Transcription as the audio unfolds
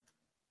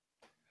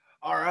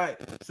All right.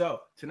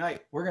 So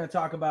tonight we're going to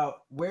talk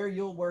about where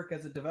you'll work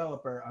as a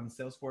developer on the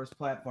Salesforce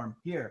platform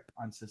here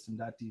on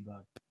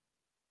System.debug.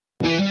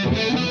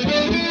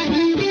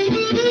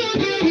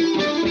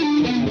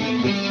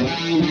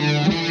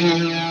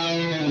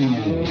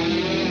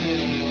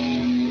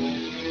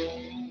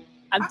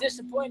 I'm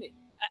disappointed.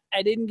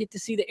 I didn't get to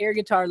see the air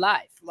guitar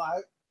live.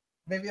 Live,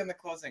 maybe on the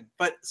closing.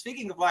 But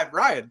speaking of live,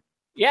 Ryan,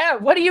 Yeah,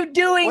 what are you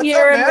doing what's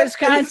here up, in man?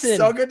 Wisconsin? It's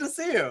so good to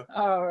see you.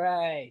 All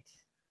right.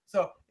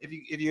 So if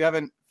you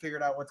haven't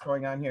figured out what's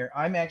going on here,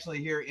 I'm actually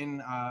here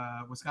in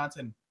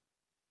Wisconsin,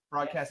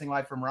 broadcasting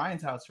live from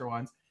Ryan's house for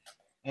once,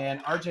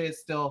 and RJ is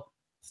still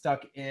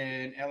stuck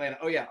in Atlanta.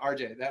 Oh yeah,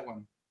 RJ, that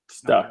one.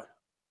 Stuck.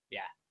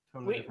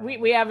 Totally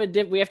We have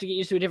we have to get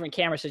used to a different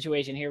camera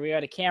situation here. We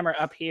got a camera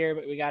up here,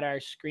 but we got our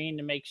screen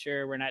to make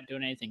sure we're not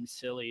doing anything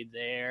silly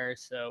there.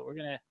 So we're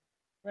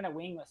gonna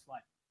wing this one.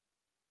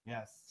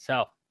 Yes.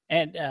 So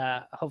and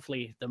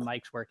hopefully the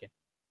mic's working.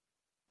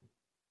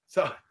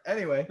 So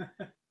anyway,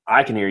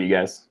 I can hear you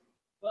guys.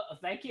 Well,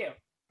 thank you.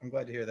 I'm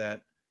glad to hear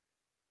that.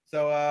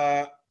 So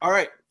all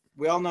right,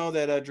 we all know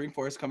that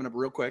Dreamforce is coming up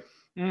real quick,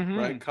 Mm-hmm.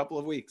 right? A couple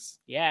of weeks.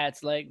 Yeah,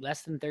 it's like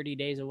less than 30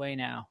 days away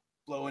now.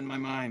 Blowing my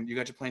mind. You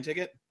got your plane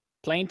ticket?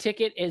 Plane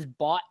ticket is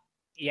bought.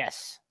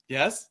 Yes,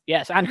 Yes.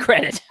 on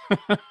credit.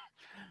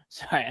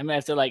 Sorry, I'm gonna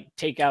have to like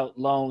take out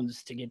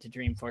loans to get to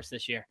Dreamforce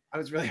this year. I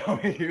was really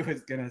hoping he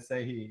was gonna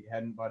say he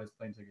hadn't bought his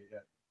plane ticket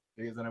yet,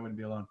 because then I wouldn't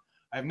be alone.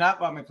 I have not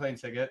bought my plane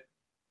ticket.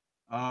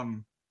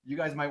 You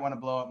guys might want to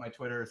blow up my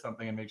Twitter or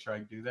something and make sure I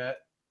do that.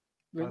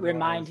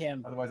 Remind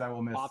him Otherwise, I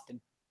will miss often.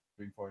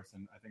 Dreamforce,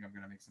 and I think I'm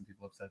gonna make some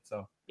people upset.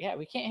 So Yeah,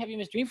 we can't have you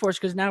miss Dreamforce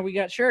because now we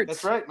got shirts.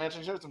 that's right,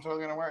 matching shirts. I'm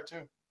totally gonna wear it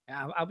too.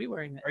 I'll be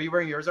wearing that. Are you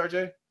wearing yours,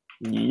 RJ?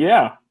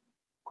 Yeah, of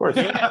course.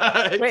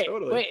 Wait,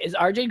 Totally. wait, is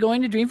RJ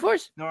going to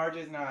Dreamforce? No,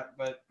 RJ's not,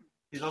 but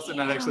he's also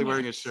not actually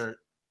wearing his shirt.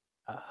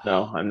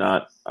 No, I'm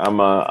not. I'm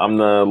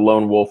the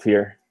lone wolf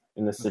here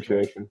in this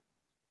situation.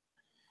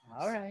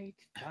 All right,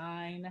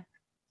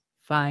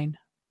 fine.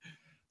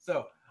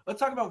 So let's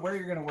talk about where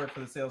you're going to work for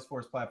the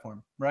Salesforce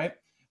platform, right?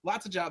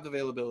 Lots of job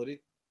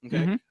availability.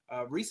 Okay.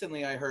 Mhm.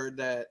 Recently, I heard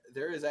that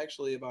there is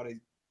actually about a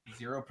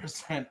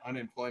 0%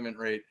 unemployment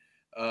rate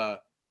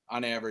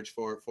on average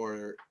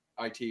for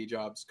IT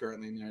jobs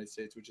currently in the United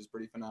States, which is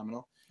pretty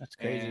phenomenal. That's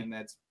crazy. And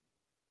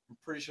I'm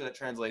pretty sure that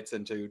translates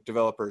into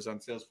developers on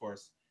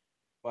Salesforce.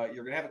 But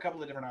you're going to have a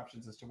couple of different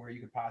options as to where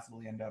you could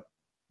possibly end up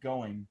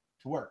going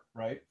to work,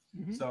 right?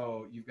 Mhm.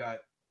 So you've got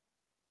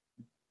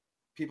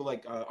people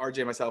like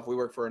RJ and myself. We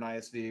work for an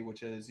ISV,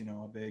 which is, a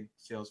big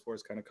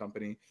Salesforce kind of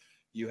company.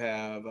 You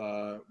have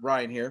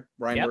Ryan here.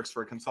 Ryan Yep. works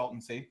for a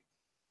consultancy,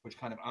 which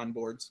kind of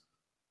onboards.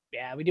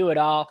 Yeah, we do it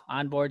all: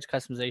 onboards,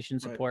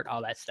 customization, support,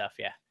 all that stuff.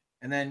 Yeah.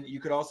 And then you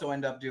could also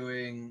end up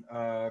doing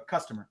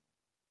customer,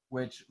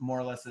 which more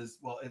or less is,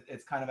 well,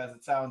 it's kind of as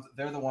it sounds.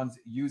 They're the ones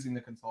using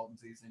the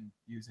consultancies and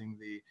using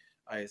the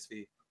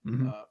ISV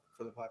Mhm.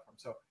 for the platform.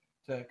 So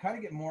to kind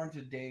of get more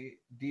into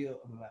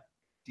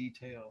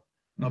detail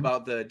Mhm.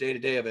 about the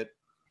day-to-day of it,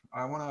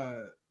 I want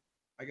to,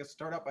 I guess,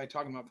 start out by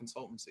talking about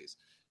consultancies.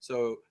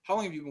 So how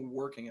long have you been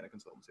working at a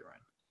consultancy, Ryan?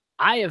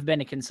 I have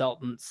been a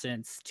consultant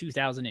since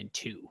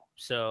 2002.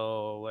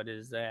 So what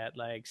is that?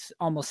 Like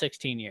almost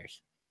 16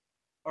 years.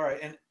 All right.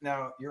 And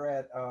now you're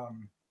at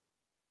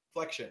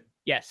Flexion.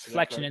 Yes, Is that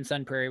Flexion correct? in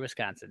Sun Prairie,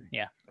 Wisconsin.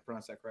 Yeah. I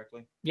pronounced that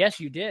correctly? Yes,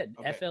 you did.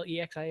 Okay.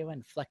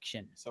 Flexion.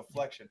 Flexion. So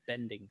Flexion.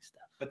 Bending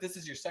stuff. But this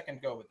is your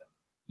second go with them.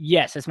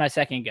 Yes, it's my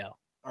second go.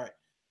 All right.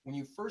 When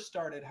you first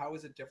started, how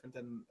is it different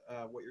than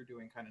what you're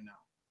doing kind of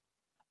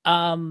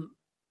now?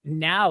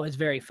 Now it's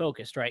very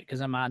focused, right? Because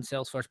I'm on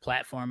Salesforce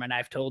platform, and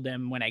I've told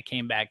them when I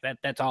came back that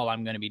that's all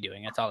I'm going to be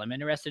doing. That's all I'm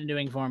interested in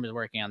doing for them is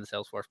working on the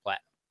Salesforce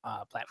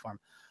platform.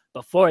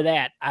 Before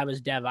that, I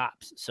was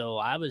DevOps, so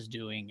I was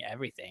doing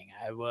everything.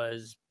 I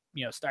was,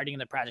 starting in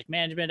the project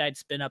management. I'd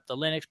spin up the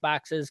Linux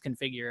boxes,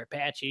 configure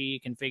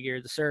Apache,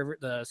 configure the server,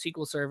 the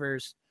SQL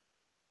servers,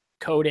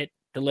 code it,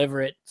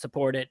 deliver it,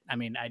 support it. I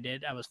mean,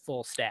 I was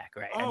full stack,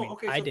 right? Oh,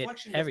 okay. So I did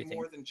Flexion everything. is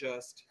more than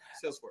just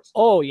Salesforce.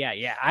 Oh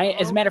yeah.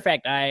 As a matter of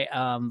fact,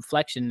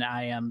 Flexion,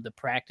 I am the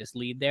practice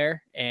lead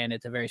there, and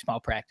it's a very small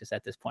practice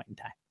at this point in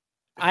time.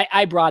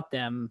 I brought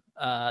them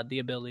the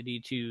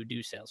ability to do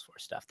Salesforce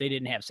stuff. They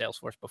didn't have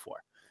Salesforce before.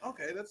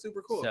 Okay, that's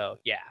super cool. So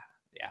yeah,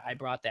 I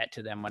brought that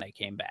to them when I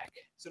came back.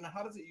 So now,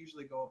 how does it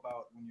usually go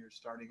about when you're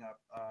starting up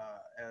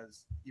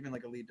as even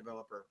like a lead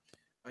developer?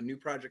 A new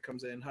project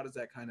comes in. How does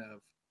that kind of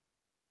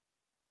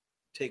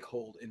take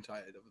hold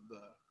inside of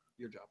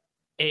your job?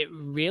 It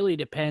really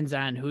depends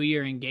on who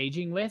you're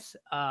engaging with.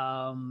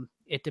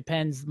 It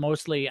depends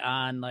mostly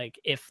on like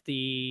if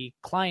the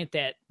client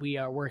that we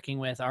are working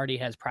with already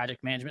has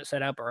project management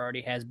set up or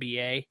already has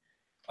BA.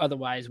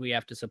 Otherwise, we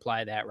have to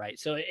supply that, right?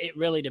 So it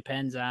really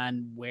depends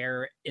on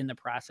where in the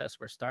process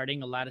we're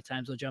starting. A lot of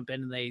times we'll jump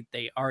in and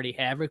they already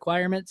have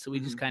requirements. So we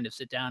just kind of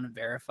sit down and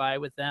verify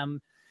with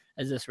them.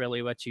 Is this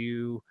really what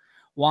you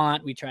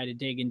want? We try to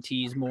dig and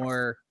tease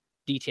more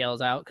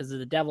details out because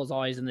the devil's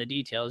always in the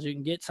details. You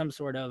can get some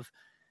sort of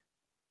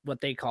what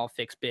they call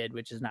fixed bid,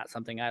 which is not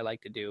something I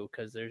like to do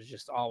because there's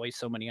just always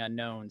so many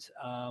unknowns.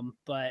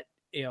 But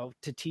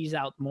to tease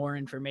out more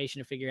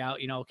information to figure out,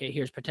 okay,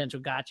 here's potential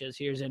gotchas,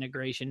 here's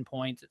integration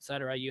points,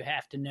 etc. You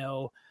have to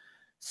know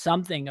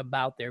something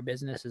about their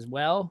business as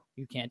well.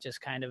 You can't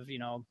just kind of, you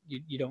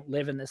don't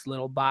live in this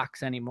little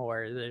box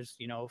anymore. There's,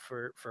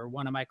 for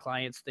one of my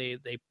clients, they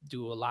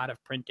do a lot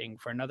of printing.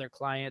 For another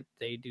client,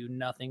 they do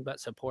nothing but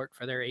support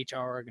for their HR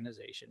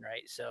organization,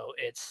 right? So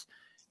it's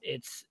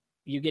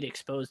you get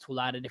exposed to a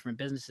lot of different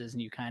businesses,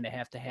 and you kind of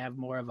have to have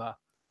more of a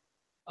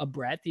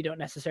breadth. You don't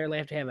necessarily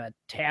have to have a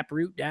tap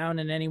root down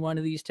in any one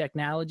of these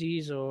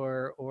technologies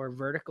or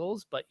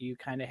verticals, but you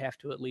kind of have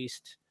to at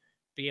least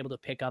be able to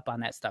pick up on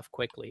that stuff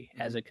quickly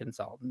as a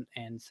consultant.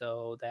 And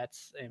so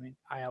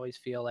I always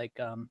feel like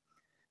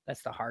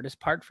that's the hardest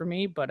part for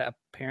me, but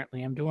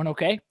apparently I'm doing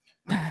okay.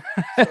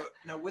 So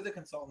now with a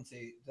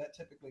consultancy, that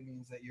typically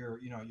means that you're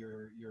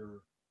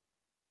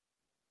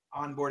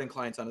onboarding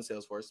clients on a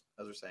Salesforce,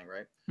 as we're saying,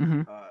 right?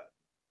 Mm-hmm.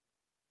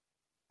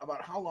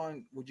 About how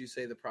long would you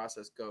say the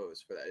process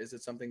goes for that? Is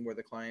it something where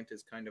the client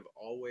is kind of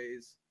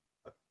always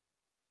a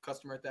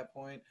customer at that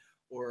point,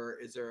 or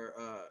is there,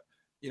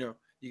 you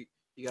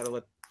gotta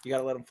let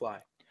them fly?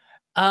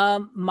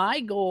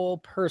 My goal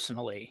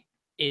personally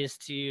is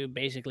to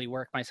basically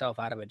work myself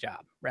out of a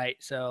job, right?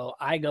 So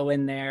I go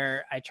in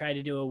there, I try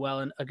to do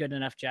a good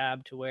enough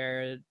job to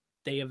where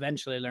they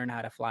eventually learn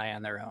how to fly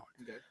on their own.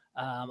 Okay.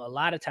 A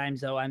lot of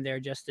times, though, I'm there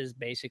just as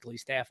basically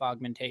staff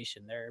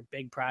augmentation. They're a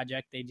big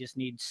project. They just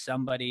need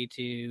somebody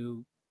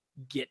to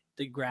hit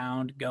the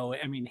ground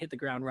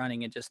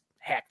running and just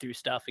hack through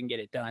stuff and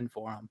get it done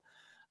for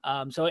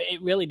them. So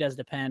it really does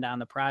depend on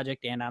the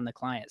project and on the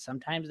client.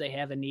 Sometimes they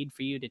have a need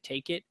for you to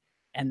take it,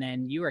 and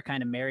then you are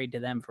kind of married to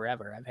them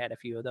forever. I've had a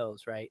few of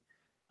those, right?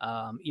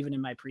 Even in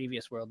my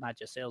previous world, not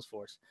just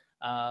Salesforce.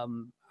 I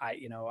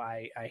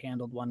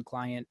handled one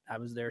client. I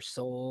was their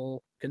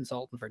sole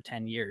consultant for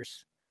 10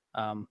 years.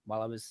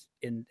 While I was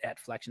at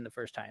Flexion the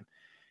first time.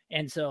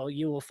 And so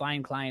you will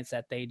find clients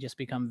that they just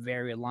become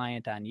very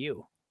reliant on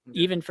you,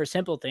 even for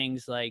simple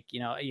things like,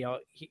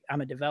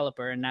 I'm a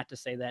developer, and not to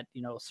say that,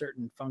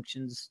 certain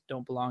functions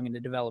don't belong in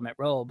the development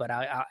role, but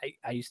I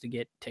used to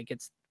get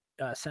tickets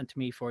sent to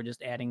me for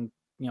just adding,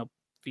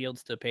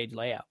 fields to page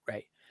layout.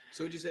 Right.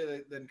 So would you say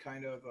that then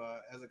kind of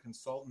as a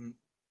consultant,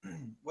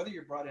 whether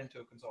you're brought into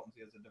a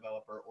consultancy as a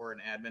developer or an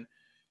admin,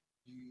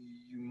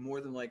 you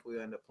more than likely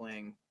end up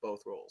playing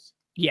both roles?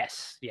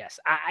 Yes.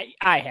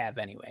 I have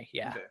anyway.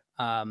 Yeah. Okay.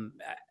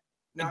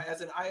 Now,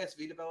 as an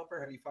ISV developer,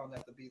 have you found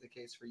that to be the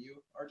case for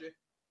you, RJ?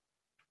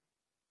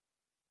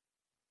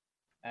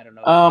 I don't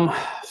know.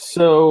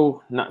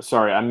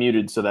 Sorry, I'm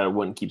muted so that it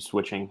wouldn't keep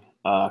switching,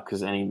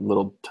 because any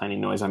little tiny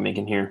noise I'm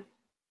making here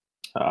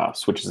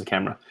switches the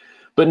camera.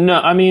 But no,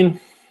 I mean,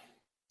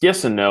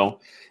 yes and no.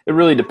 It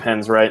really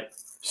depends, right?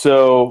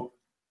 So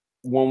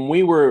when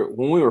we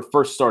were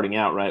first starting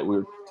out, right, we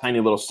were a tiny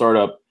little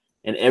startup,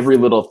 and every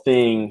little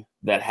thing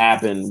that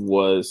happened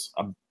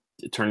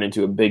it turned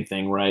into a big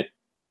thing, right?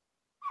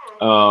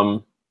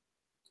 So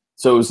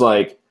it was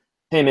like,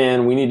 hey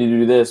man, we need to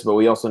do this, but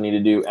we also need to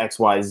do X,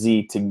 Y,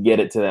 Z to get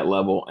it to that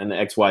level. And the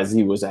X, Y,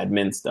 Z was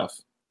admin stuff,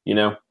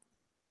 and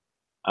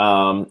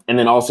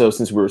then also,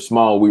 since we were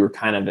small, we were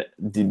kind of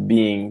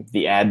being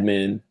the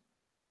admin.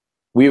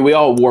 We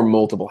all wore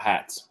multiple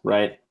hats,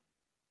 right?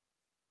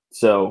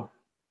 So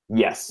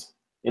yes,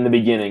 in the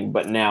beginning,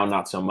 but now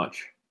not so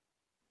much.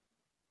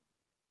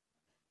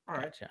 All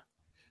right. Gotcha.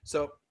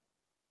 So,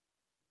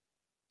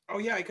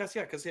 I guess,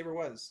 because Saber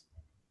was.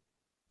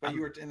 But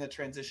you were in the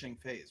transitioning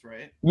phase,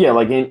 right?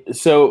 Yeah,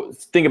 so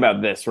think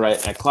about this,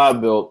 right? At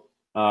CloudBuilt,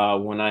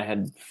 when I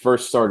had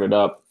first started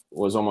up,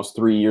 was almost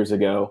 3 years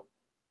ago,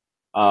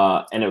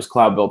 and it was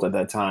CloudBuilt at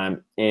that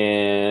time,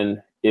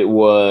 and it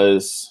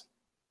was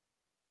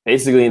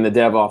basically in the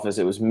dev office.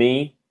 It was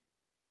me,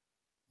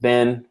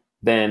 Ben,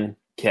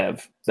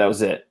 Kev. That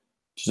was it.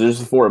 So there's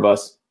the four of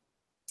us,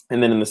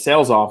 and then in the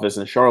sales office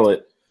in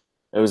Charlotte,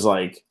 it was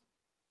like,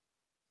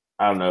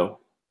 I don't know,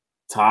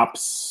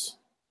 tops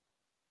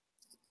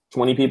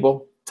 20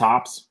 people,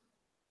 tops,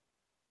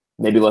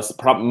 maybe less,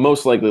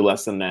 most likely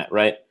less than that,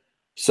 right?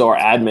 So our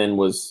admin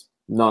was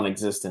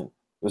non-existent.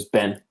 It was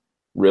Ben,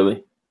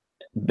 really.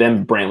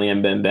 Ben Brantley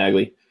and Ben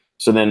Bagley.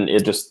 So then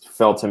it just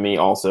fell to me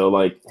also,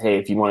 like, hey,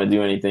 if you want to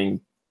do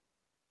anything,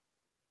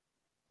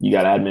 you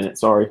got to admin it.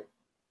 Sorry.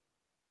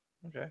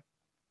 Okay.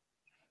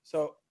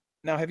 So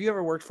now, have you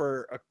ever worked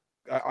for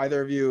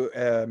either of you?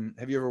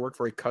 Have you ever worked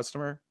for a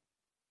customer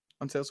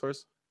on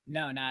Salesforce?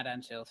 No, not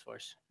on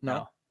Salesforce.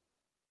 No.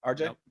 RJ?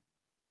 Nope.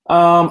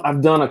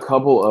 I've done a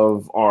couple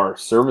of our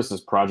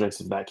services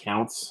projects, if that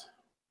counts.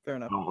 Fair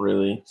enough. I don't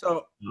really.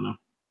 So, I don't know.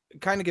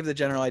 Kind of give the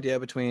general idea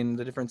between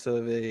the difference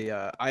of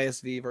a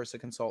ISV versus a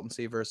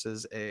consultancy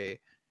versus a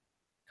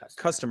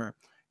customer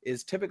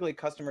is typically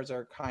customers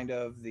are kind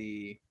of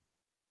the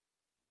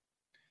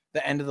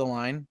end of the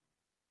line.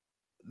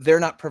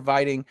 They're not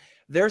providing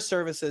their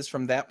services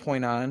from that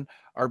point on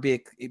are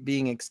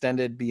being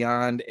extended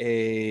beyond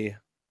a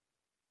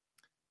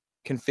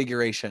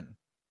configuration.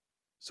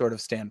 sort of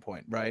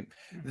standpoint, right?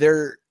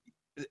 Mhm.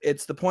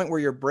 It's the point where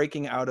you're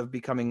breaking out of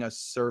becoming a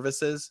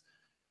services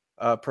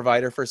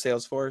provider for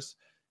Salesforce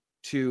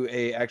to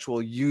a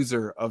actual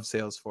user of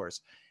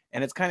Salesforce.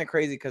 And it's kind of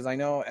crazy because I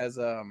know as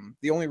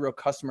the only real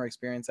customer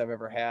experience I've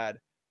ever had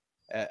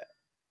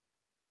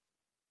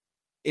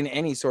in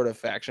any sort of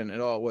faction at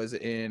all was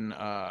in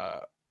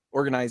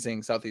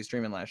organizing Southeast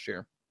Dreaming last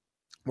year,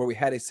 where we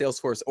had a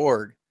Salesforce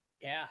org.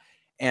 Yeah.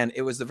 And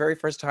it was the very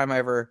first time I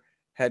ever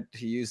had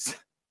to use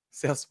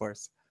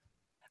Salesforce.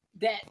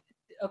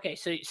 Okay,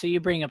 so you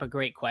bring up a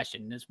great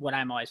question. This is what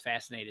I'm always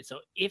fascinated. So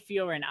if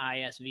you're an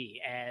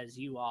ISV, as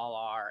you all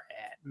are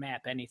at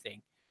Map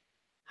Anything,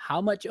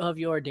 how much of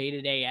your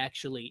day-to-day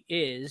actually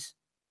is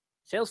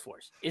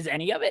Salesforce? Is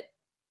any of it?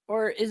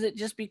 Or is it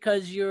just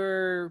because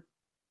you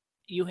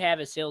have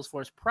a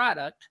Salesforce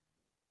product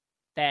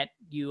that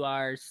you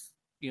are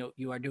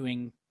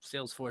doing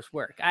Salesforce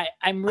work?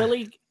 I'm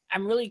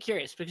really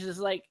curious, because it's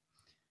like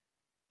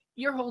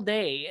your whole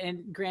day,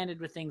 and granted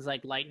with things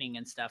like Lightning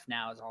and stuff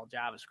now is all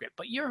JavaScript,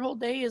 but your whole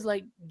day is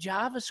like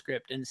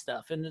JavaScript and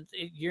stuff, and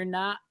you're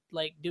not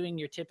like doing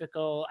your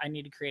typical, I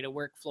need to create a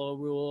workflow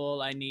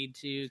rule, I need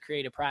to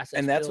create a process.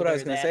 And that's what I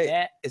was going to say.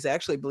 That is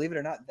actually, believe it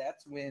or not,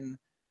 that's when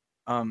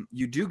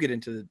you do get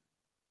into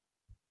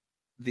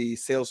the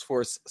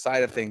Salesforce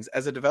side of things.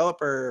 As a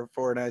developer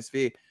for an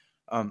ISV,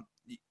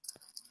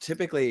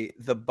 typically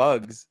the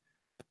bugs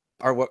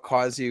are what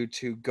cause you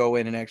to go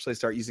in and actually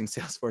start using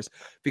Salesforce,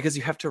 because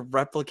you have to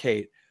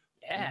replicate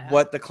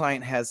what the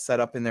client has set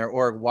up in their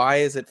org. Why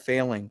is it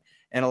failing?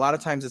 And a lot of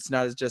times it's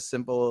not as just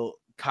simple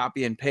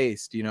copy and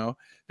paste,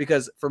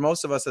 because for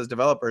most of us as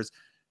developers,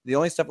 the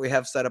only stuff we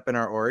have set up in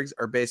our orgs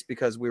are based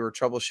because we were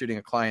troubleshooting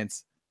a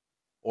client's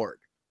org.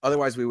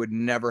 Otherwise, we would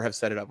never have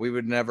set it up. We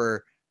would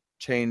never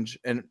change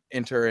and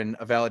enter in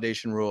a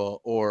validation rule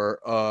or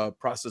a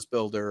process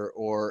builder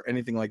or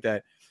anything like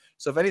that.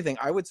 So if anything,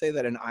 I would say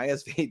that an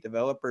ISV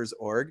developer's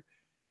org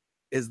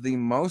is the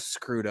most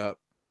screwed up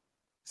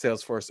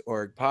Salesforce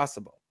org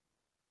possible.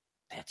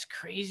 That's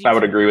crazy. I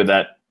would agree with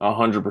that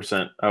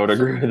 100%. I would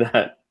agree with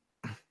that.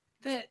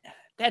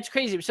 That's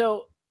crazy.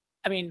 So,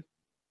 I mean,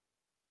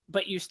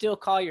 but you still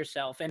call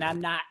yourself, and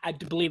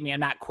believe me, I'm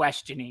not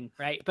questioning,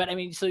 right? But I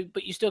mean,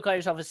 but you still call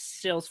yourself a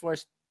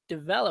Salesforce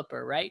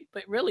developer, right?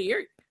 But really,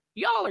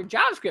 y'all are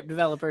JavaScript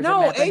developers.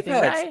 No, Apex. Anything,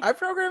 right? I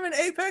program in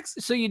Apex.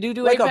 So you do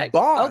like Apex? A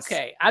boss.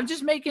 Okay, I'm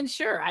just making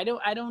sure. I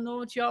don't know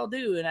what y'all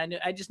do, and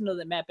I just know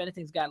that Map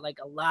Anything's got like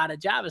a lot of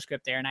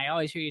JavaScript there, and I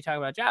always hear you talk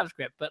about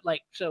JavaScript. But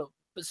like, so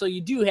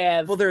you do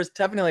have. Well, there's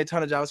definitely a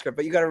ton of JavaScript,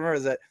 but you got to remember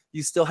that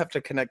you still have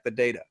to connect the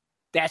data.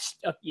 That's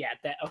okay.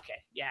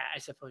 Yeah, I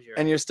suppose you're right.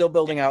 And you're still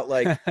building out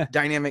like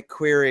dynamic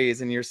queries,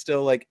 and you're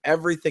still like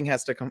everything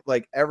has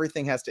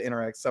to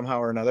interact somehow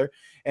or another.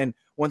 And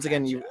once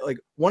again, you like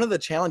one of the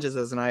challenges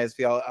as an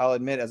ISV, I'll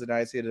admit, as an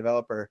ISV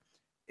developer,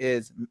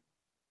 is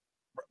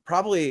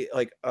probably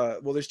like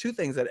well, there's two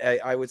things that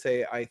I would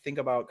say I think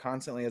about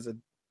constantly as a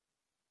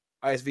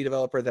ISV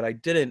developer that I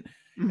didn't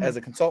as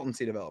a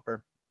consultancy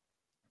developer.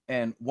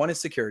 And one is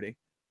security,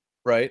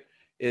 right?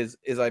 Is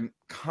I'm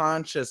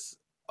conscious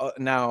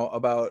now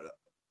about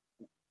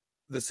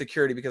the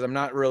security, because I'm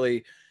not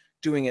really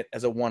doing it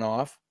as a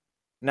one-off.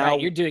 Now right,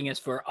 you're doing this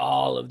for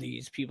all of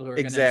these people who are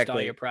going to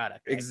install your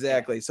product. Right?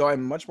 Exactly. Yeah. So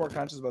I'm much more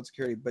conscious about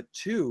security. But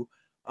two,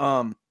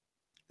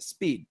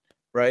 speed,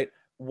 right?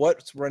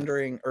 What's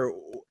rendering, or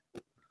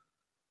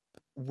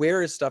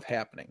where is stuff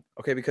happening?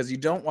 Okay, because you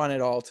don't want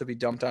it all to be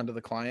dumped onto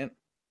the client,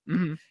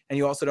 and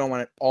you also don't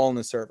want it all in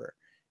the server.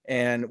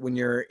 And when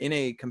you're in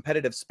a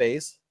competitive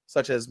space,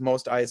 such as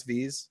most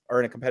ISVs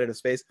are in a competitive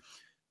space,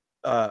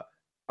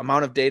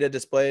 amount of data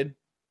displayed,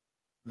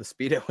 the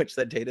speed at which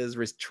that data is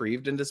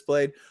retrieved and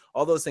displayed,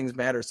 all those things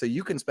matter. So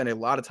you can spend a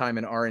lot of time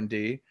in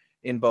R&D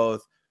in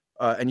both,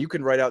 and you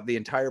can write out the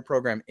entire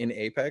program in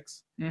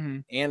Apex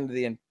and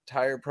the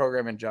entire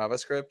program in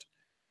JavaScript,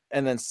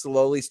 and then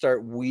slowly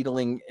start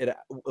weeding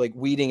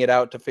it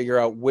out to figure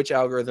out which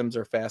algorithms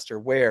are faster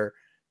where,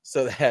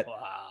 so that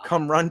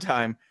come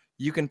runtime,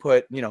 you can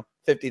put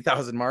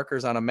 50,000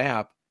 markers on a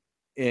map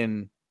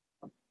in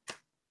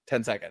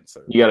 10 seconds.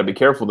 You got to be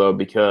careful though,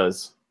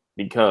 because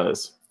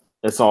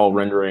it's all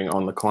rendering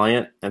on the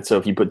client. And so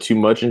if you put too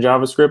much in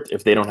JavaScript,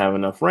 if they don't have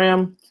enough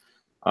RAM,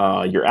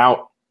 you're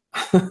out.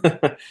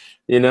 But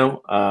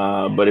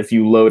if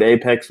you load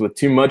Apex with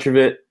too much of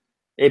it,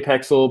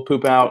 Apex will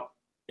poop out.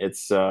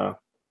 It's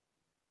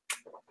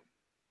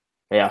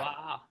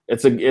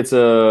it's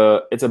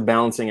a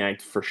balancing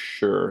act for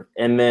sure.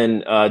 And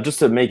then just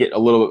to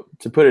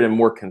put it in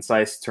more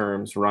concise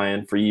terms,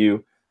 Ryan, for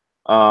you,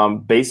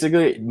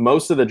 basically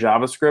most of the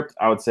JavaScript,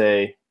 I would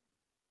say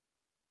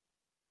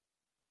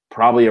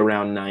probably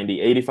around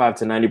 85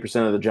 to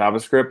 90% of the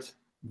JavaScript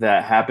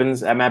that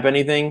happens at Map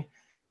Anything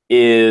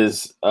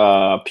is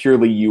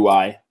purely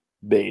UI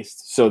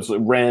based. So it's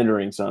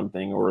rendering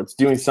something, or it's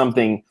doing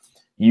something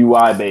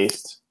UI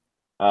based.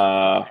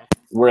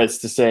 Whereas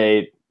to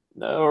say,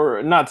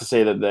 or not to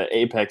say that the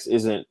Apex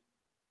isn't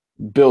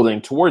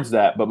building towards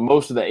that, but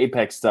most of the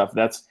Apex stuff,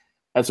 that's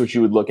what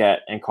you would look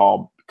at and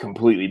call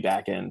completely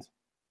back end.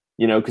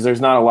 because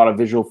there's not a lot of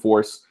Visual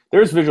Force.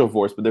 There's Visual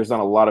Force, but there's not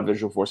a lot of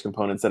Visual Force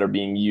components that are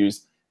being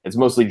used. It's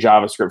mostly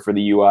JavaScript for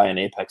the UI and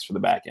Apex for the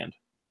backend.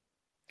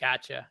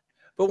 Gotcha.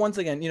 But once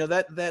again,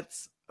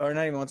 that's, or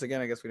not even once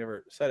again, I guess we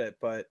never said it,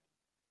 but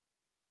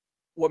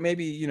what may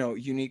be,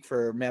 unique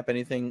for Map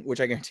Anything,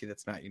 which I guarantee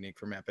that's not unique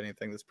for Map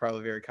Anything, that's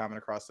probably very common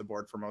across the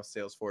board for most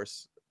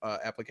Salesforce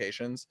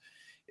applications,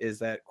 is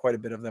that quite a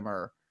bit of them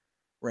are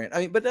ran.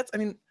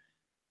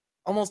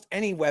 Almost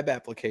any web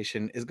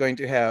application is going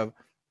to have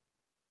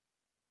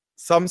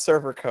some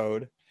server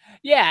code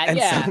and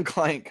some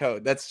client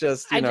code. That's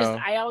just,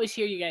 I always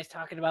hear you guys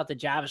talking about the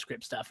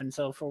JavaScript stuff, and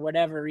so for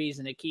whatever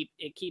reason, it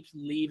keeps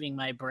leaving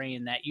my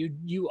brain that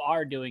you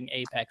are doing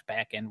Apex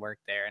backend work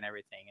there and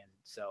everything, and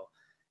so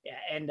yeah,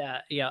 and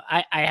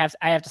I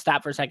have to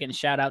stop for a second and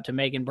shout out to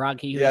Megan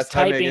Bronke, who's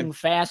typing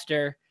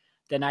faster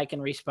than I can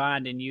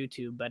respond in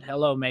YouTube. But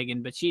hello,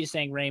 Megan. But she's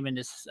saying Raymond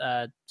is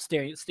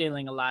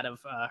stealing a lot of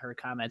her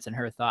comments and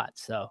her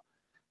thoughts. So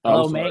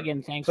hello,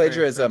 Megan. Thanks for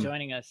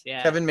joining us.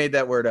 Yeah, Kevin made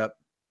that word up.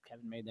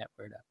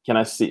 Can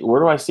I see?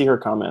 Where do I see her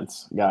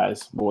comments,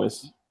 guys,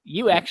 boys?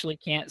 You actually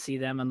can't see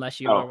them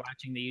unless you are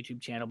watching the YouTube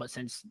channel. But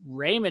since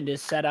Raymond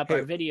has set up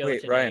our video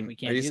today, Ryan, we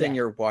can't. Are you saying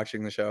you're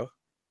watching the show?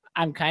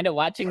 I'm kind of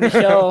watching the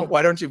show.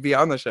 Why don't you be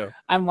on the show?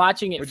 I'm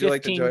watching it. Would you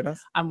like to join us?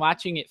 I'm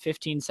watching it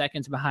 15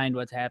 seconds behind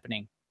what's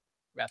happening.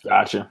 Roughly.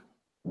 Gotcha.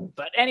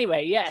 But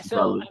anyway, yeah. So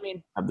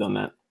probably, I've done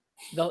that.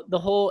 The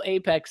whole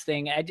Apex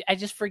thing, I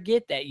just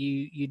forget that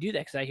you do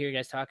that because I hear you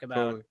guys talk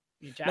about.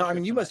 No,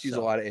 you must use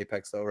a lot of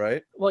Apex though,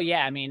 right? Well,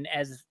 yeah.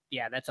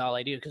 That's all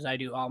I do because I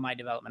do all my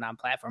development on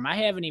platform. I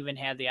haven't even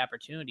had the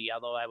opportunity,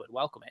 although I would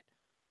welcome it,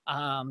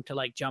 to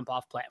like jump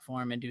off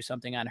platform and do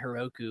something on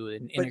Heroku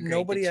and integrate. But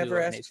nobody ever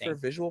asks for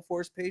Visual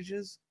Force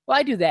pages. Well,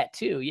 I do that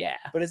too, yeah.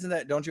 But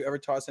don't you ever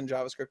toss in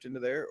JavaScript into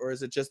there, or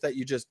is it just that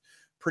you just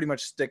pretty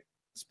much stick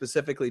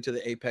specifically to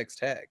the Apex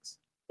tags?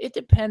 It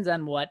depends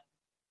on what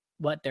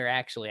they're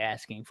actually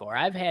asking for.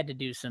 I've had to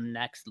do some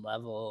next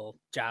level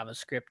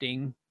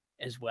JavaScripting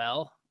as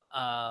well.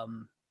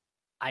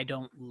 I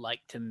don't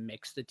like to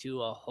mix the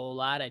two a whole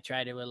lot. I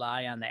try to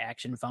rely on the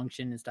action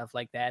function and stuff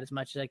like that as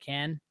much as I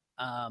can.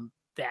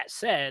 That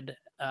said,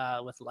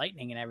 with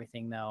Lightning and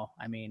everything though,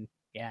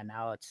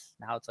 now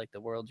it's like the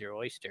world's your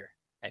oyster,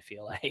 I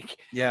feel like.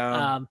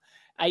 Yeah.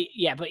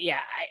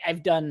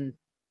 I've done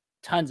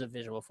tons of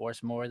Visual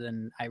Force, more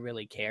than I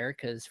really care,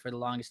 because for the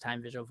longest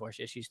time Visual Force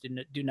issues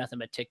do nothing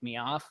but tick me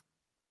off.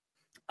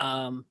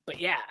 But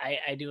yeah,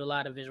 I do a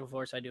lot of Visual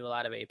Force. I do a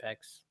lot of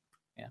Apex.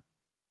 Yeah.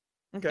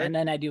 Okay. And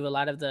then I do a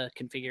lot of the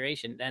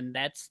configuration, and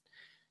that's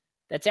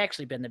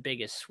actually been the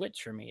biggest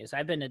switch for me. Is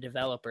I've been a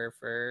developer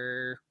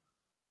for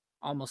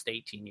almost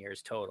 18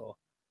 years total,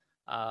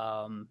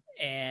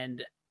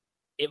 and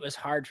it was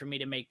hard for me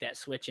to make that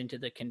switch into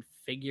the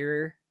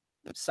configure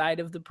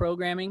side of the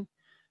programming.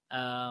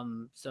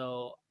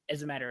 So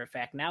as a matter of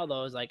fact, now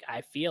though, is like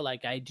I feel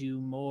like I do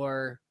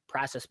more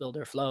process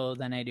builder flow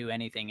than I do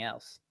anything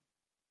else.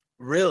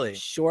 Really?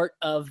 Short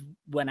of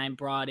when I'm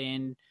brought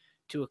in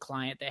to a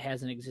client that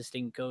has an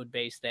existing code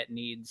base that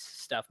needs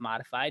stuff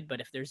modified.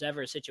 But if there's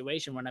ever a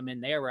situation when I'm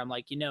in there where I'm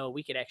like,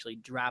 we could actually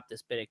drop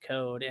this bit of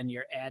code and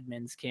your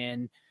admins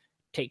can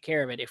take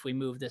care of it if we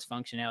move this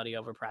functionality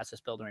over process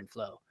builder and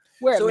flow.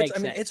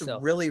 It's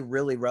really,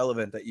 really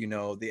relevant that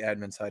the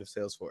admin side of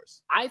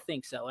Salesforce. I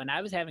think so. And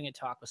I was having a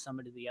talk with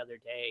somebody the other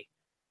day.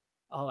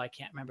 Oh, I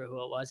can't remember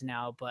who it was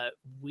now, but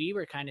we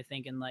were kind of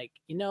thinking like,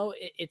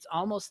 it's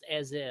almost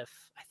as if,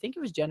 I think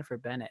it was Jennifer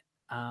Bennett,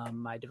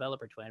 my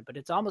developer twin, but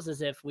it's almost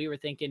as if we were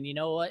thinking,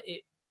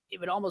 it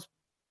would almost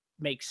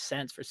make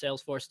sense for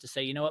Salesforce to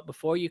say,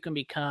 before you can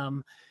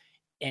become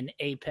an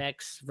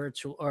Apex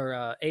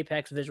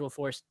Visual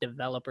Force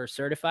developer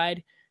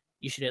certified,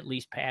 you should at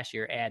least pass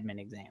your admin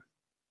exam.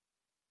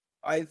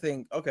 I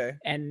think, okay.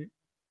 And,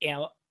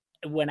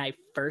 when I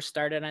first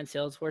started on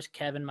Salesforce,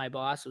 Kevin, my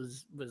boss,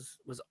 was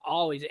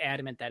always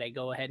adamant that I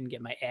go ahead and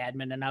get my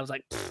admin. And I was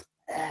like,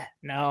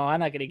 no, I'm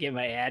not going to get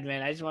my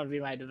admin. I just want to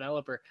be my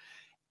developer.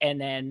 And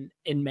then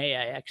in May,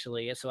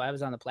 so I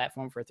was on the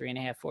platform for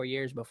 3.5-4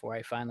 years before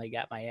I finally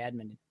got my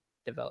admin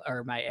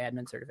my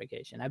admin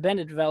certification. I've been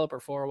a developer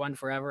 401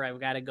 forever. I've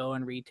got to go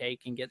and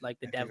retake and get like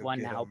the Dev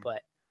 1 now,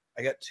 but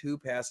I got 2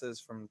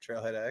 passes from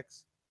Trailhead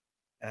X,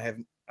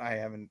 and I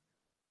haven't.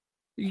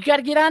 You got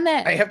to get on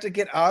that. I have to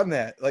get on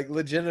that. Like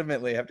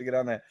legitimately, I have to get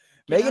on that.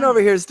 Megan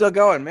over here is still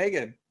going.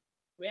 Megan.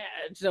 Yeah.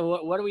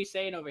 So what are we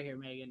saying over here,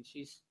 Megan?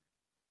 She's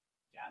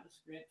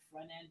JavaScript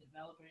front end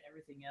developer,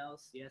 everything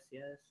else. Yes.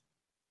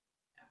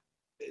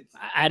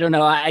 I don't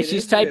know.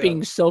 She's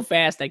typing so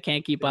fast I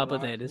can't keep up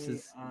with it. This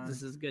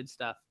is good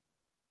stuff.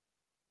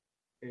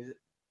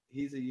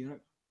 He's a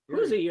unicorn.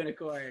 Who's a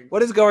unicorn?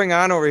 What is going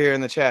on over here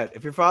in the chat?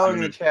 If you're following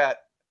the chat,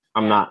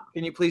 I'm not.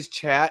 Can you please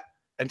chat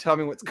and tell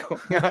me what's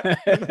going on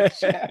in the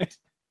chat?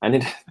 I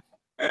need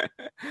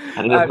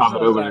to pop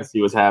it open and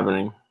see what's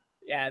happening.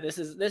 Yeah, this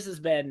is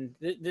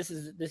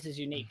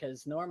unique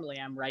because normally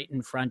I'm right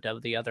in front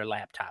of the other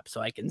laptop,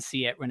 so I can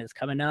see it when it's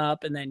coming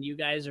up, and then you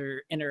guys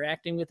are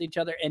interacting with each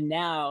other, and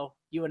now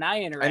you and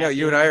I interact. I know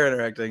you and I are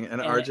interacting,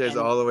 and RJ's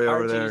all the way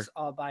over there. RJ's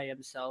all by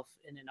himself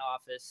in an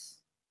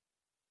office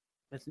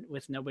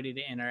with nobody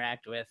to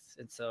interact with,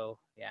 and so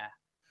yeah.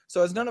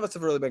 So as none of us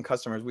have really been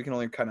customers, we can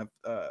only kind of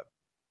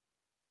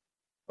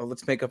well,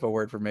 let's make up a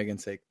word for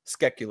Megan's sake.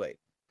 Speculate.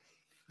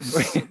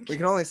 We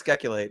can only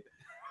speculate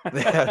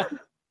that,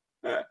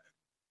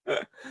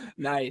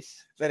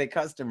 Nice. that a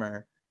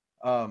customer,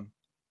 I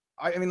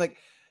mean, like,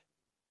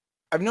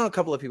 I've known a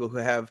couple of people who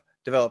have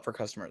developed for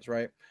customers,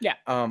 right? Yeah.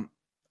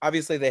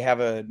 Obviously, they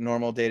have a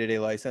normal day-to-day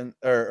license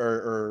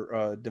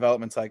or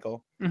development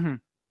cycle. Mm-hmm.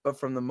 But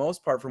from the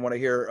most part, from what I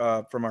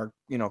hear from our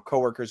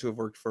coworkers who have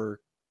worked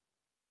for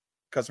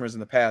customers in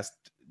the past,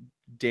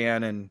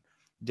 Dan and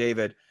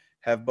David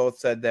have both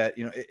said that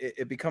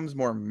it becomes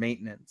more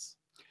maintenance.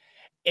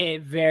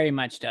 It very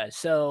much does.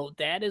 So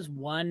that is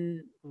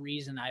one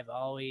reason I've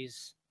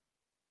always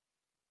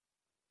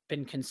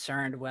been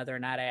concerned whether or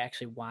not I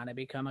actually want to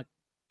become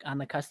on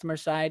the customer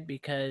side,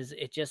 because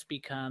it just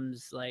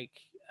becomes like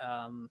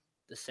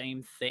the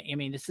same thing. I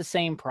mean, it's the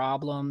same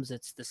problems,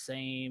 it's the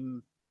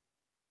same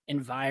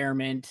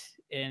environment,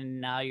 and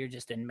now you're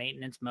just in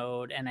maintenance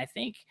mode. And I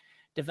think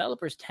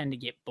developers tend to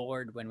get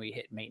bored when we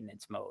hit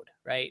maintenance mode,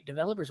 right?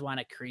 Developers want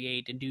to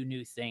create and do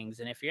new things.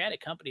 And if you're at a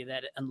company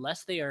that,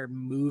 unless they are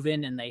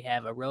moving and they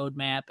have a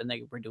roadmap and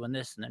we're doing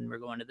this and then we're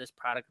going to this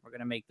product, we're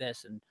going to make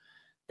this, and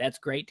that's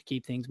great to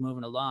keep things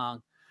moving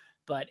along.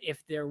 But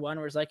if they're one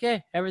where it's like,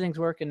 hey, everything's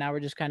working, now we're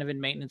just kind of in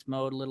maintenance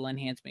mode, a little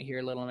enhancement here,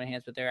 a little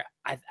enhancement there,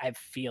 I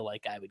feel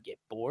like I would get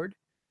bored.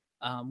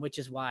 Which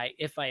is why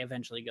if I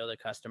eventually go the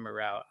customer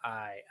route,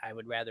 I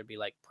would rather be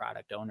like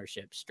product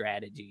ownership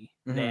strategy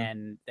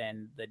than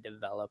the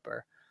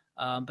developer.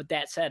 But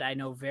that said, I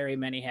know very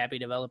many happy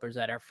developers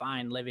that are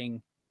fine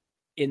living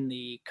in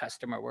the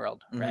customer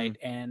world, right?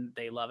 And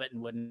they love it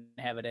and wouldn't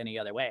have it any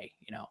other way,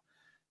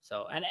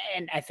 So,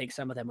 and I think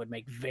some of them would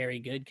make very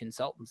good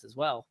consultants as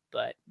well.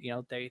 But,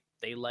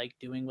 they like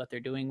doing what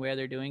they're doing where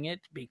they're doing it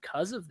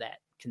because of that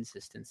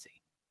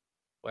consistency,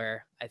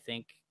 where I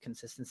think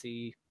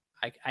consistency,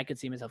 I could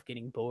see myself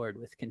getting bored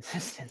with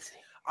consistency.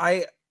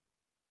 I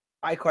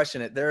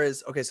question it. There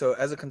is, okay, so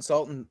as a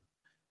consultant,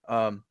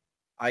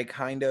 I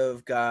kind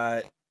of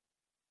got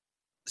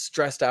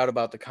stressed out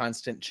about the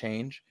constant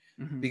change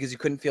because you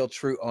couldn't feel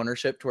true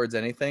ownership towards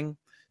anything.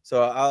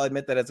 So I'll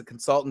admit that as a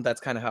consultant, that's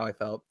kind of how I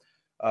felt.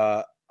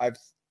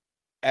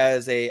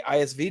 As a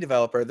ISV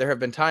developer, there have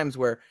been times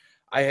where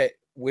I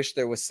wish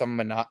there was some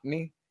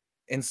monotony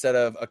instead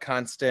of a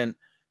constant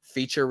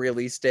feature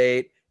release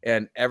date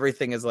and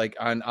everything is like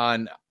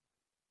on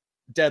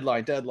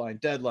deadline.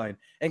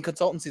 And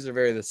consultancies are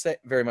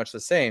very much the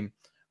same.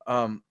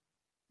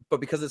 But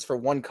because it's for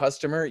one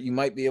customer, you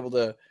might be able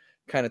to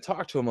kind of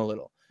talk to them a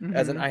little.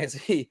 As an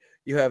ISV,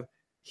 you have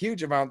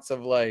huge amounts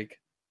of like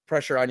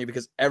pressure on you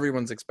because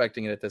everyone's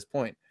expecting it at this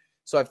point.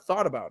 So I've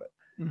thought about it.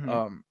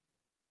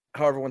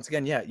 However, once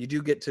again, yeah, you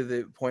do get to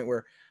the point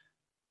where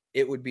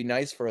it would be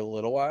nice for a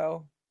little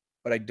while,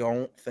 but I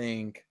don't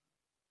think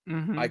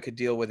I could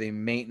deal with a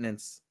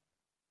maintenance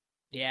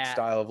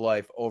style of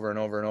life over and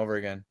over and over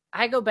again.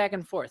 I go back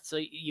and forth. So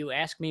you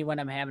ask me when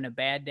I'm having a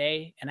bad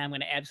day, and I'm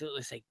going to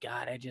absolutely say,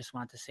 God, I just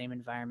want the same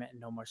environment and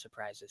no more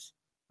surprises,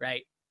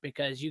 right?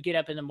 Because you get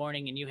up in the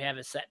morning and you have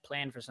a set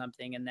plan for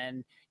something, and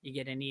then you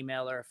get an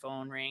email or a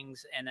phone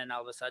rings, and then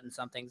all of a sudden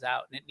something's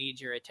out and it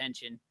needs your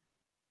attention.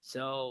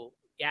 So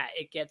yeah,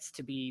 it gets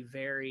to be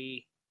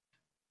very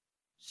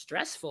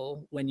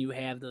stressful when you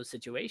have those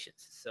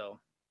situations. So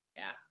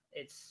yeah,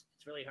 it's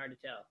really hard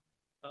to tell.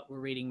 But we're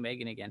reading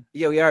Megan again.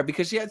 Yeah, we are,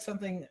 because she had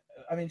something.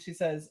 I mean, she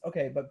says,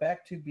 okay, but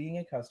back to being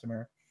a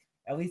customer,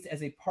 at least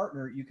as a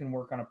partner, you can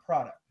work on a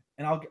product.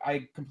 And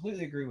I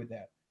completely agree with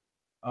that.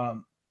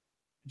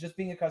 Just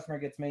being a customer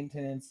gets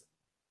maintenance.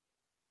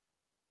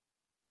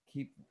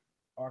 Keep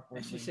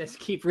awkwardly. She says,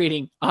 keep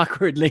reading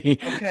awkwardly.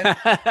 Okay.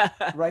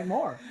 Write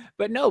more.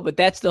 But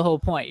that's the whole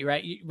point,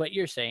 right? What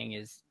you're saying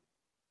is,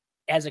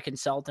 as a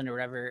consultant or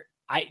whatever,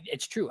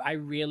 it's true. I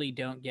really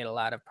don't get a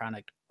lot of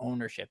product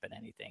ownership in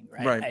anything,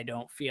 right? I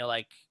don't feel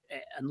like,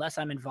 unless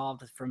I'm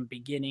involved from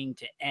beginning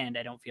to end,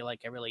 I don't feel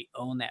like I really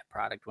own that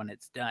product when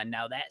it's done.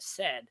 Now, that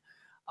said,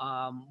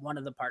 one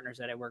of the partners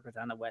that I work with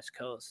on the West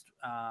Coast,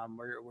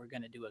 we're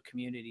going to do a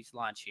communities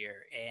launch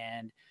here.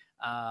 And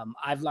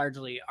I've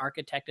largely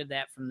architected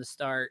that from the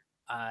start.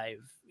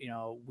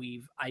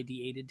 We've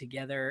ideated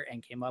together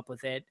and came up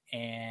with it.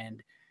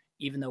 And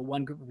even though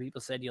one group of people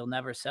said you'll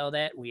never sell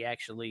that, we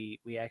actually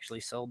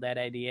sold that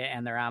idea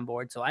and they're on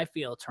board. So I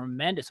feel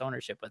tremendous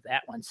ownership with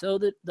that one. So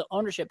the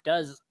ownership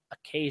does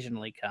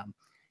occasionally come.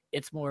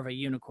 It's more of a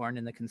unicorn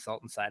in the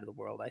consultant side of the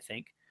world, I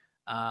think.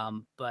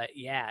 But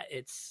yeah,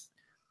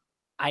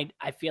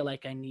 I feel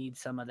like I need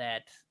some of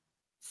that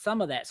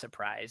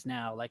surprise.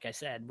 Now, like I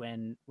said,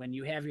 when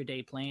you have your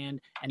day planned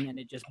and then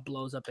it just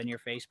blows up in your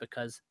face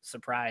because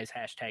surprise,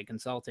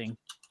 #consulting,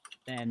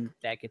 then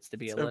that gets to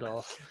be a So-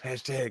 little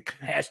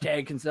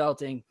Hashtag.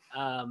 consulting.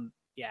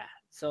 Yeah.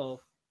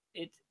 So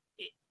it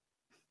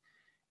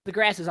the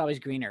grass is always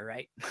greener,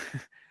 right?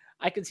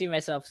 I could see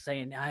myself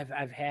saying,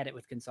 I've had it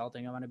with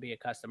consulting. I want to be a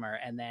customer.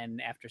 And then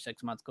after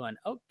 6 months going,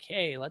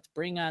 okay, let's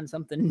bring on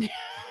something new.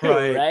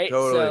 Right.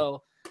 Totally.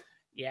 So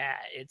yeah,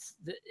 it's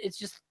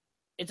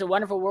a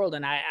wonderful world.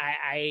 And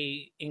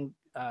I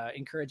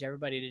encourage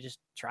everybody to just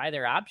try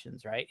their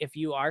options, right? If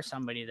you are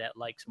somebody that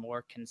likes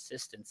more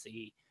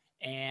consistency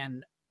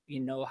and you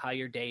know how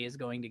your day is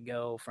going to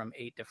go from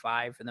 8 to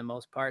 5 for the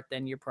most part,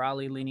 then you're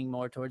probably leaning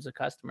more towards the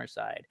customer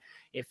side.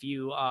 If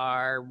you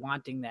are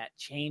wanting that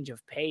change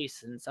of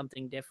pace and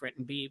something different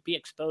and be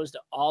exposed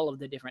to all of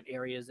the different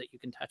areas that you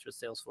can touch with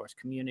Salesforce,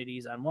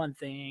 communities on one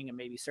thing and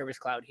maybe Service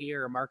Cloud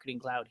here or Marketing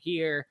Cloud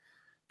here,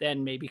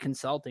 then maybe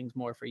consulting's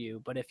more for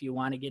you. But if you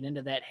want to get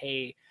into that,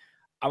 hey,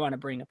 I want to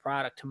bring a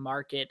product to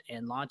market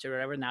and launch it or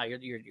whatever, now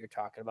you're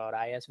talking about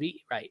ISV,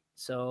 right?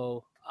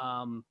 So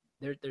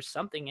there's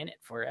something in it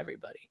for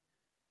everybody.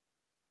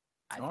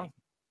 I think.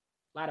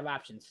 A lot of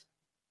options.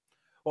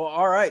 Well,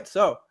 all right.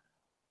 So,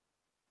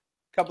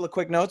 a couple of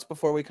quick notes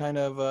before we kind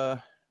of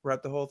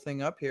wrap the whole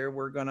thing up here.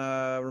 We're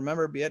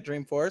gonna be at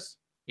Dreamforce,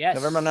 Yes.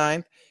 November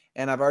 9th.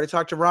 And I've already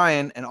talked to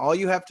Ryan, and all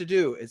you have to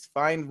do is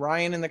find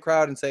Ryan in the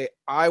crowd and say,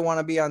 I want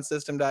to be on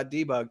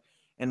System.debug.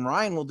 And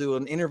Ryan will do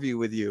an interview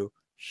with you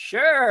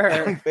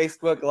Sure. on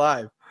Facebook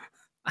Live.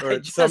 I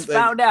just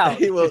found out.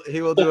 He will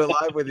do it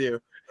live with you.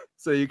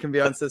 So you can be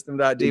on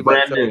System.debug.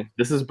 Brand new.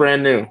 This is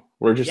brand new.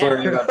 We're just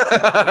learning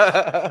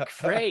about it.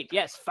 Great.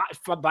 Yes.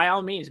 By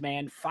all means,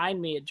 man,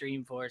 find me at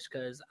Dreamforce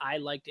because I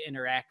like to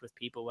interact with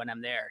people when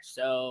I'm there.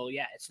 So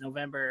yeah, it's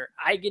November.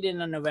 I get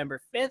in on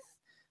November 5th.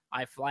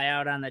 I fly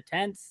out on the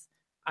 10th.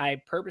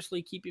 I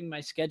purposely keeping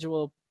my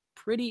schedule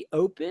pretty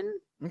open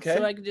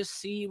so I can just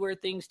see where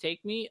things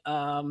take me.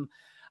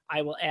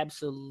 I will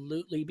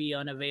absolutely be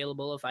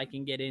unavailable if I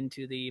can get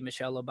into the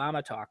Michelle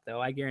Obama talk,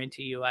 though. I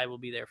guarantee you I will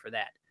be there for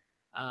that.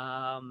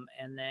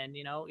 And then,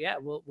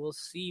 we'll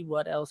see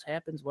what else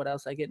happens, what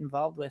else I get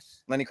involved with.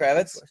 Lenny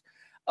Kravitz?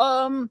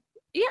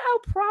 Yeah, I'll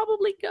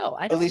probably go.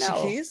 I don't Alicia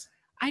know. Keys?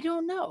 I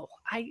don't know.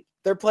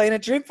 They're playing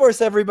at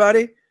Dreamforce,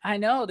 everybody. I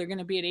know they're going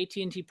to be at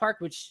AT&T Park,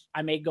 which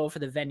I may go for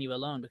the venue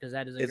alone because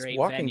that is a great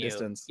walking venue.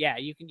 distance. Yeah,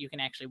 you can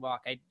actually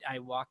walk. I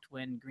walked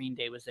when Green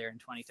Day was there in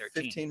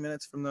 2013. 15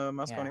 minutes from the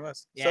Moscone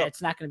West. Yeah, So,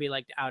 it's not going to be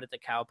like out at the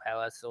Cow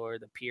Palace or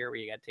the pier where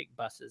you got to take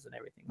buses and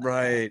everything. Like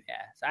right. That.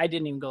 Yeah, so I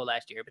didn't even go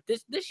last year, but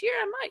this year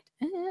I might.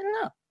 I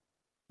don't know.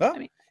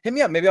 Well, hit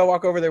me up. Maybe I'll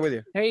walk over there with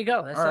you. There you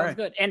go. That sounds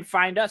good. And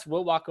find us.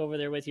 We'll walk over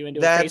there with you and do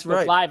a That's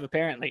Facebook Live,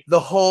 apparently. The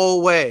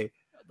whole way.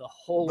 The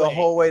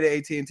whole way to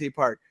AT&T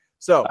Park.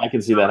 So I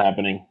can see that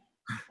happening.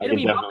 I It'll can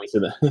be definitely see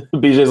that.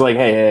 BJ's like,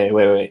 hey,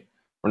 wait.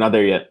 We're not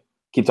there yet.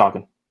 Keep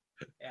talking.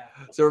 Yeah.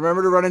 So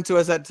remember to run into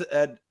us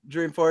at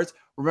Dreamforce.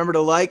 Remember to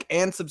like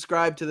and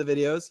subscribe to the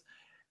videos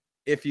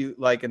if you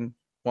like and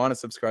want to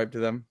subscribe to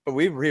them. But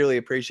we really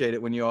appreciate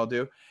it when you all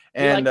do.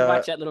 We like to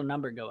watch that little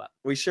number go up.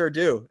 We sure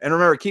do. And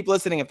remember, keep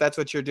listening if that's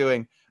what you're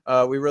doing.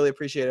 We really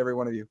appreciate every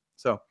one of you.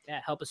 So yeah,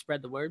 help us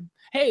spread the word.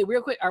 Hey,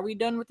 real quick, are we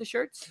done with the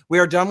shirts? We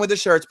are done with the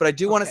shirts, but I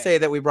do want to say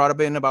that we brought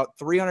in about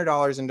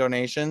 $300 in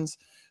donations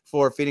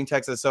for Feeding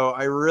Texas. So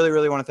I really,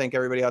 really want to thank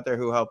everybody out there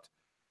who helped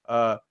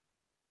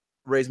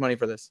raise money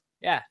for this.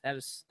 Yeah, that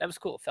was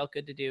cool. Felt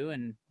good to do,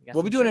 and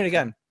we'll be doing it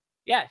again.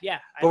 Yeah.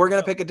 But we're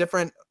gonna pick a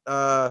different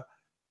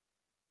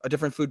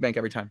food bank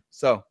every time.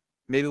 So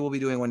maybe we'll be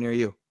doing one near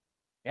you.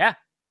 Yeah,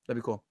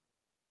 that'd be cool.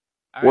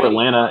 Or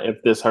Atlanta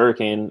if this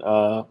hurricane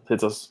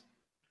hits us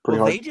pretty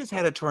hard. They just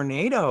had a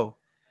tornado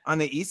on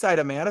the east side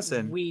of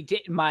Madison. We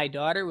did. My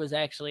daughter was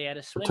actually at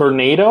a swim.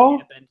 Tornado?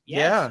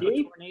 Yeah.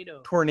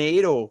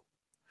 Tornado.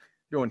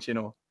 Don't you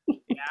know?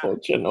 Yeah.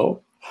 Don't you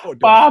know?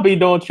 Bobby,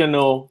 don't you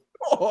know?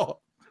 Oh.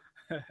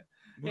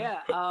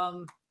 Yeah.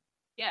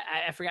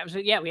 I forgot. So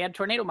yeah, we had a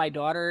tornado. My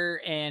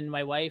daughter and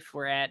my wife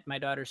were at my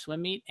daughter's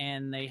swim meet,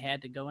 and they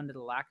had to go into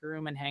the locker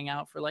room and hang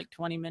out for like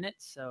 20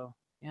 minutes. So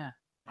yeah.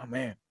 Oh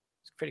man,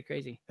 it's pretty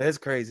crazy. That is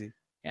crazy.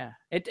 Yeah,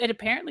 it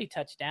apparently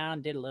touched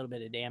down, did a little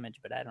bit of damage,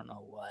 but I don't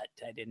know what.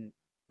 I didn't,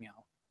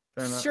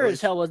 sure as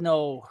hell was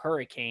no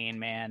hurricane,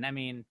 man. I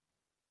mean,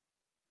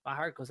 my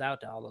heart goes out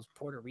to all those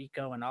Puerto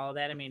Rico and all of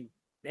that. I mean,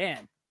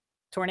 man,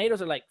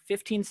 tornadoes are like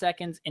 15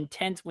 seconds,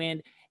 intense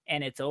wind,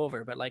 and it's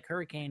over. But like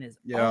hurricane is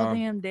all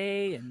damn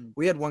day. And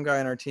we had one guy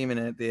on our team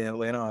in the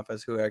Atlanta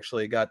office who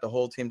actually got the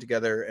whole team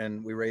together,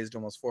 and we raised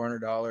almost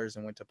 $400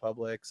 and went to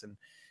Publix and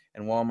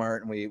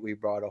Walmart, and we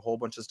brought a whole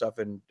bunch of stuff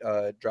and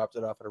dropped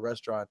it off at a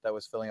restaurant that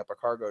was filling up a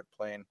cargo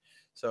plane.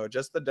 So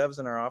just the devs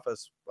in our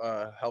office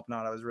helping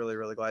out. I was really,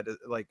 really glad to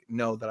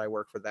know that I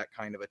work for that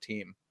kind of a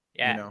team.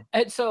 Yeah.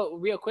 And so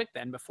real quick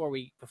then, before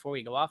we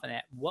go off on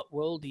that, what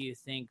role do you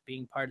think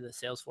being part of the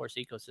Salesforce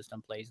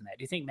ecosystem plays in that?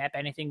 Do you think Map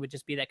Anything would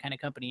just be that kind of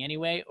company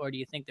anyway, or do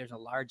you think there's a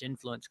large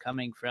influence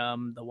coming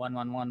from the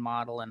 1-1-1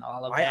 model and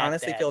all of that? I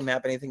honestly feel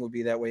Map Anything would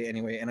be that way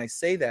anyway. And I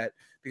say that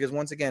because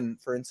once again,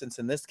 for instance,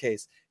 in this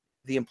case,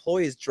 the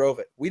employees drove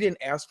it. We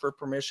didn't ask for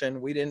permission.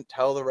 We didn't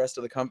tell the rest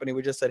of the company.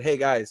 We just said, hey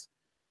guys,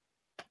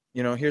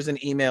 here's an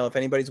email. If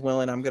anybody's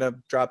willing, I'm going to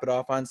drop it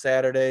off on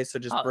Saturday. So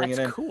just bring it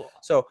in. Cool.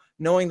 So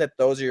knowing that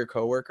those are your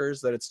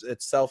coworkers, that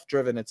it's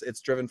self-driven,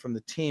 it's driven from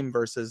the team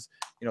versus,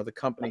 the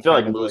company. I feel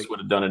like Lewis would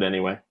have done it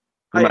anyway.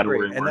 No matter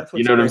where and that's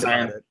you know what I'm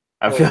saying?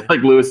 I Totally. feel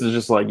like Lewis is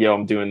just like, yo,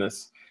 I'm doing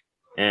this.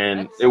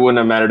 And it wouldn't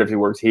have mattered if he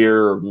worked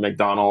here or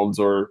McDonald's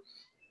or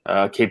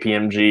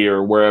KPMG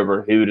or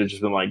wherever. He would have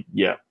just been like,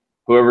 yeah,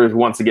 whoever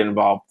wants to get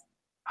involved,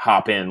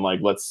 hop in.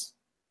 Like, let's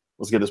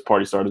get this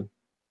party started.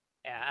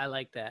 Yeah, I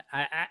like that.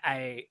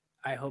 I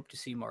hope to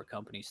see more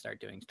companies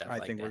start doing stuff like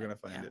that. I think we're going to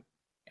find it.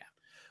 Yeah.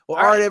 Well,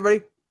 all right,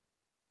 everybody.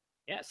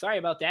 Yeah, sorry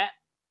about that.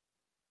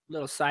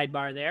 Little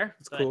sidebar there.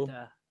 It's cool.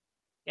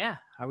 Yeah,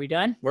 are we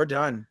done? We're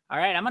done. All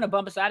right, I'm going to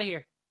bump us out of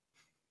here.